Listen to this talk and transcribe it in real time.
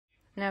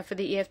Now for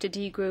the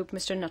EFDD group,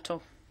 Mr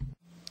Nuttall.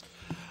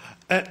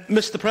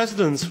 Mr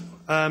President,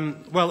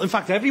 well, in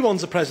fact,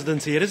 everyone's a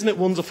president here, isn't it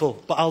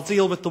wonderful? But I'll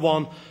deal with the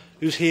one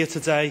who's here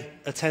today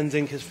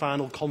attending his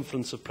final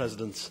conference of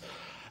presidents.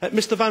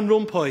 Mr Van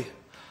Rompuy,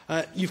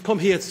 you've come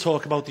here to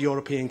talk about the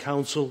European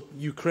Council,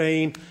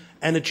 Ukraine,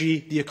 energy,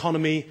 the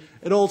economy.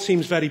 It all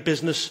seems very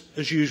business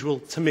as usual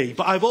to me.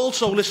 But I've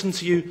also listened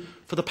to you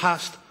for the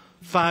past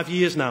 5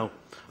 years now,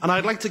 and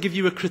I'd like to give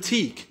you a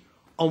critique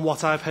on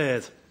what I've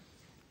heard.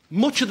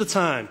 Much of the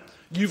time,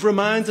 you've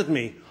reminded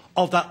me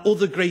of that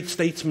other great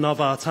statesman of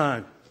our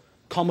time,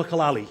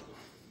 Comical Ali.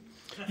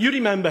 You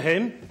remember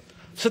him,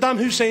 Saddam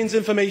Hussein's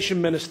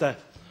information minister,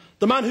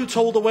 the man who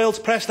told the world's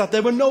press that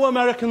there were no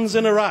Americans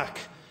in Iraq,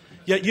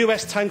 yet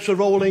US tanks were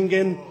rolling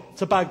in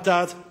to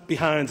Baghdad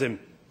behind him.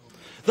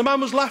 The man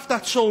was laughed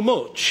at so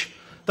much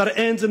that it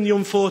earned him the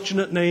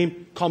unfortunate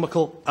name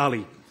Comical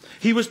Ali.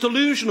 He was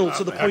delusional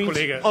to the point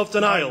of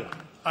denial.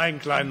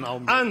 And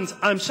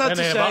I'm sad to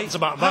say...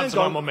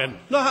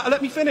 No,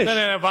 let me finish.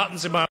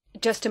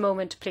 Just a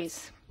moment,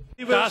 please.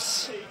 To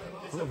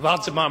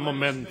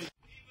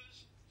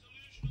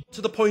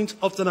the point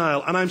of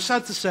denial. And I'm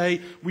sad to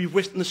say we've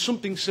witnessed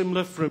something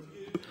similar for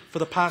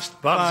the past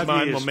 5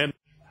 years.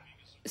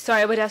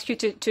 Sorry, I would ask you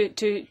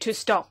to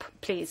stop,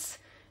 please.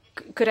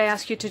 Could I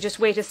ask you to just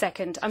wait a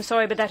second? I'm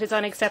sorry, but that is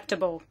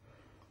unacceptable.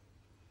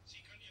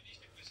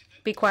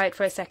 Be quiet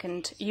for a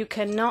second. You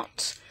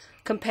cannot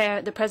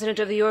compare the President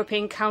of the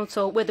European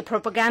Council with the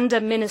propaganda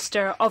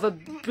minister of a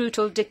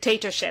brutal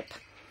dictatorship.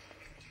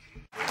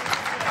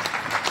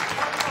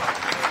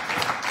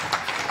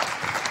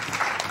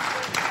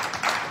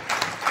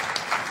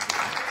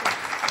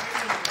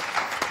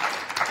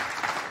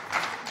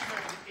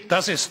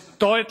 Das ist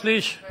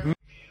deutlich.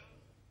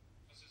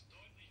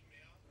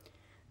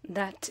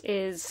 That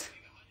is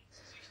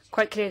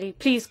quite clearly.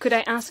 Please, could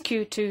I ask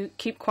you to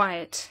keep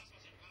quiet?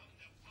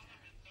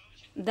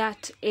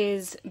 That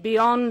is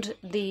beyond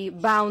the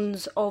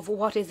bounds of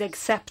what is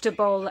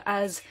acceptable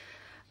as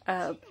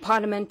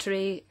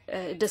parliamentary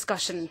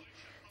discussion.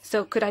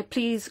 So could I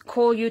please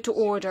call you to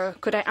order?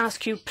 Could I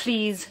ask you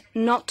please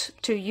not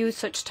to use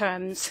such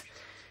terms?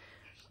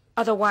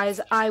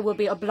 Otherwise, I will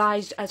be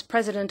obliged as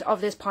President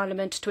of this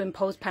Parliament to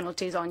impose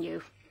penalties on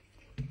you.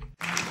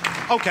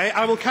 OK,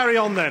 I will carry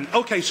on then.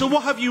 OK, so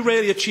what have you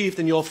really achieved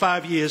in your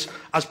 5 years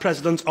as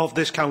President of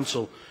this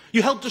Council?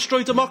 You helped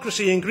destroy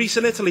democracy in Greece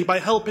and Italy by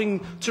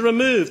helping to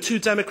remove 2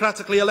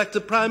 democratically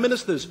elected Prime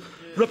Ministers,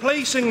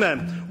 replacing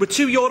them with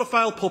 2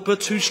 Europhile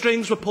puppets whose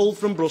strings were pulled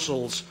from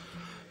Brussels.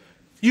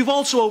 You've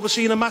also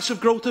overseen a massive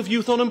growth of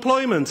youth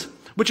unemployment,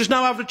 which is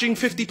now averaging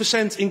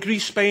 50% in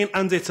Greece, Spain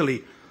and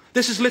Italy.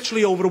 This is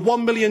literally over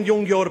 1 million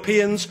young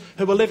Europeans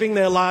who are living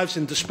their lives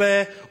in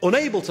despair,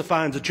 unable to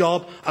find a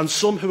job, and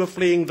some who are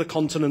fleeing the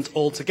continent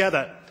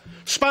altogether.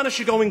 Spanish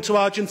are going to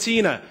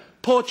Argentina,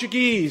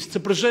 Portuguese to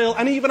Brazil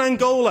and even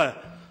Angola,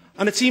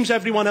 and it seems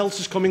everyone else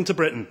is coming to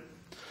Britain.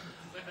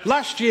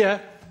 Last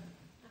year,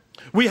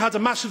 we had a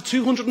massive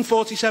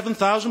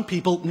 247,000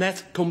 people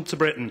net come to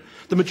Britain,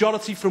 the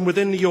majority from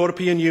within the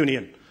European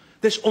Union.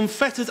 This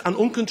unfettered and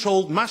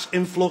uncontrolled mass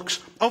influx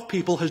of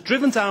people has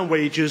driven down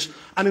wages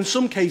and in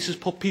some cases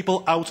put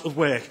people out of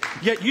work.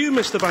 Yet you,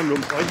 Mr Van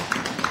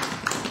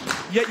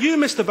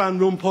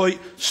Rompuy,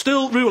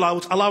 still rule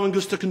out allowing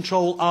us to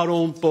control our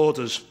own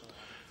borders.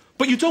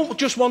 But you don't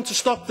just want to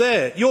stop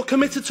there. You're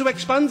committed to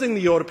expanding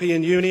the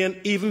European Union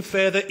even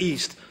further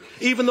east,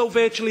 even though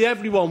virtually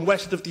everyone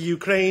west of the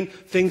Ukraine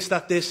thinks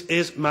that this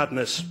is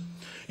madness.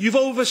 You've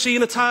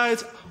overseen a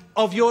tide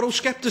of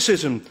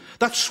Euroscepticism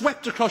that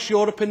swept across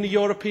Europe in the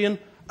European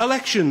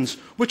elections,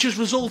 which has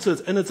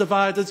resulted in a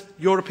divided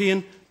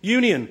European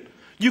Union.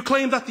 You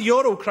claimed that the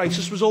euro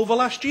crisis was over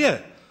last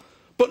year,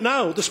 but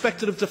now the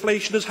spectre of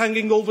deflation is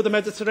hanging over the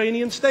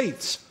Mediterranean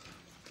states.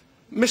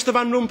 Mr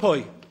Van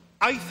Rompuy,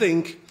 I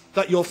think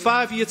that your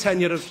 5-year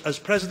tenure as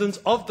President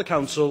of the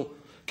Council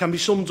can be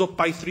summed up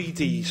by 3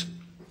 Ds.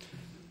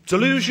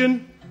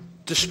 Delusion,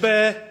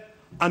 despair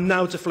and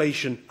now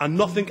deflation. And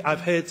nothing I've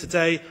heard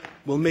today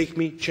will make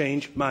me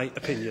change my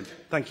opinion.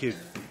 Thank you. So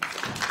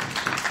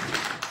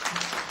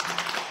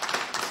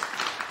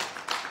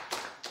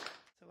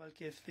I'll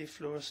give the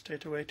floor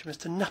straight away to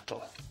Mr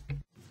Nuttall.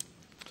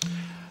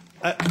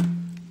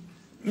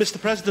 Mr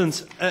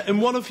President, in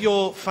one of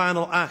your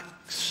final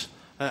acts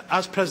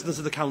as President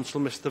of the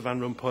Council, Mr Van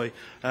Rompuy,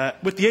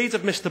 with the aid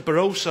of Mr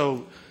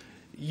Barroso,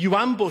 you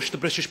ambushed the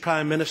British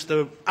Prime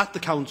Minister at the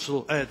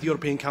Council, the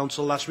European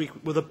Council last week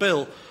with a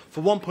bill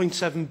for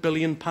 £1.7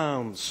 billion.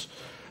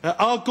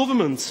 Our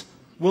government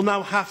will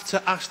now have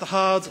to ask the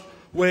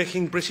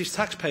hard-working British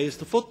taxpayers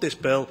to foot this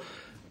bill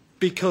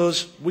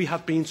because we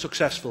have been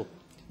successful.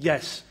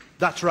 Yes,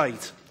 that's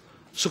right.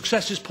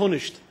 Success is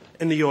punished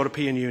in the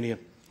European Union.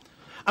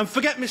 And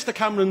forget Mr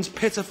Cameron's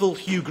pitiful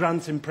Hugh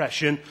Grant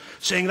impression,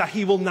 saying that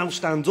he will now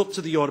stand up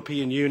to the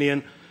European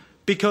Union,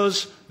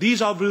 because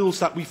these are rules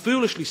that we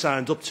foolishly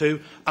signed up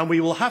to and we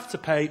will have to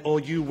pay or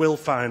you will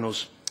fine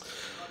us.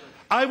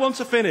 I want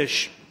to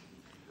finish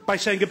by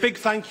saying a big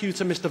thank you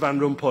to Mr Van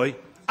Rompuy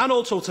and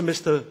also to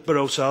Mr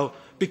Barroso,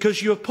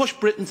 because you have pushed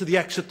Britain to the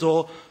exit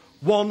door,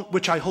 one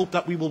which I hope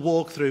that we will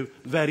walk through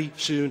very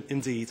soon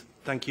indeed.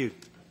 Thank you.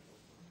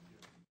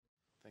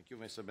 Thank you,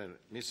 Mr. Mayor.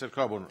 Mr.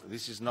 Coburn,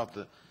 this is not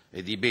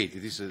a debate.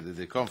 It is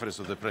the Conference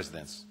of the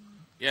Presidents.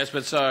 Yes,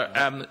 but sir,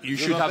 you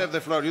should have the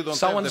floor. You don't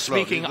someone have the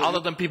floor. speaking other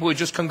than people who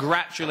just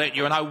congratulate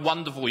you on how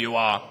wonderful you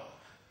are.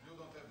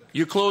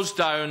 You closed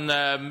down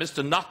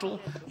Mr Nuttall.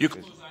 You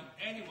closed down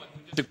anyone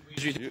who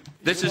disagrees with you.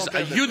 This is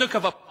a eunuch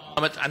of a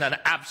parliament and an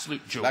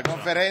absolute joke. La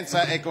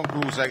conferenza è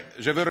conclusa.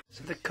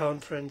 So the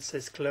conference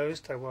is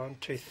closed. I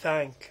want to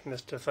thank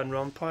Mr Van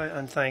Rompuy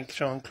and thank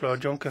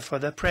Jean-Claude Juncker for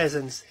their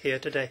presence here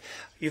today.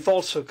 You've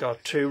also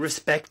got to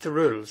respect the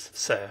rules,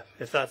 sir,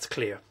 if that's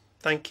clear.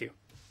 Thank you.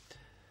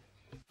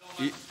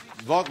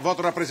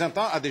 Votre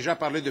représentant a déjà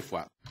parlé 2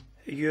 fois.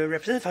 Your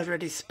representative has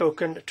already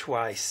spoken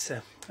twice,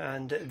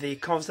 and the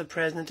Conference of the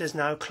President is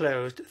now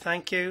closed.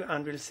 Thank you,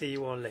 and we'll see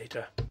you all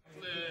later.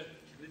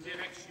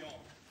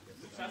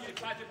 Ça, c'est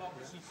pas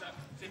démocratie, ça.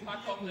 C'est pas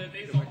comme les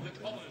maisons de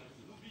communes.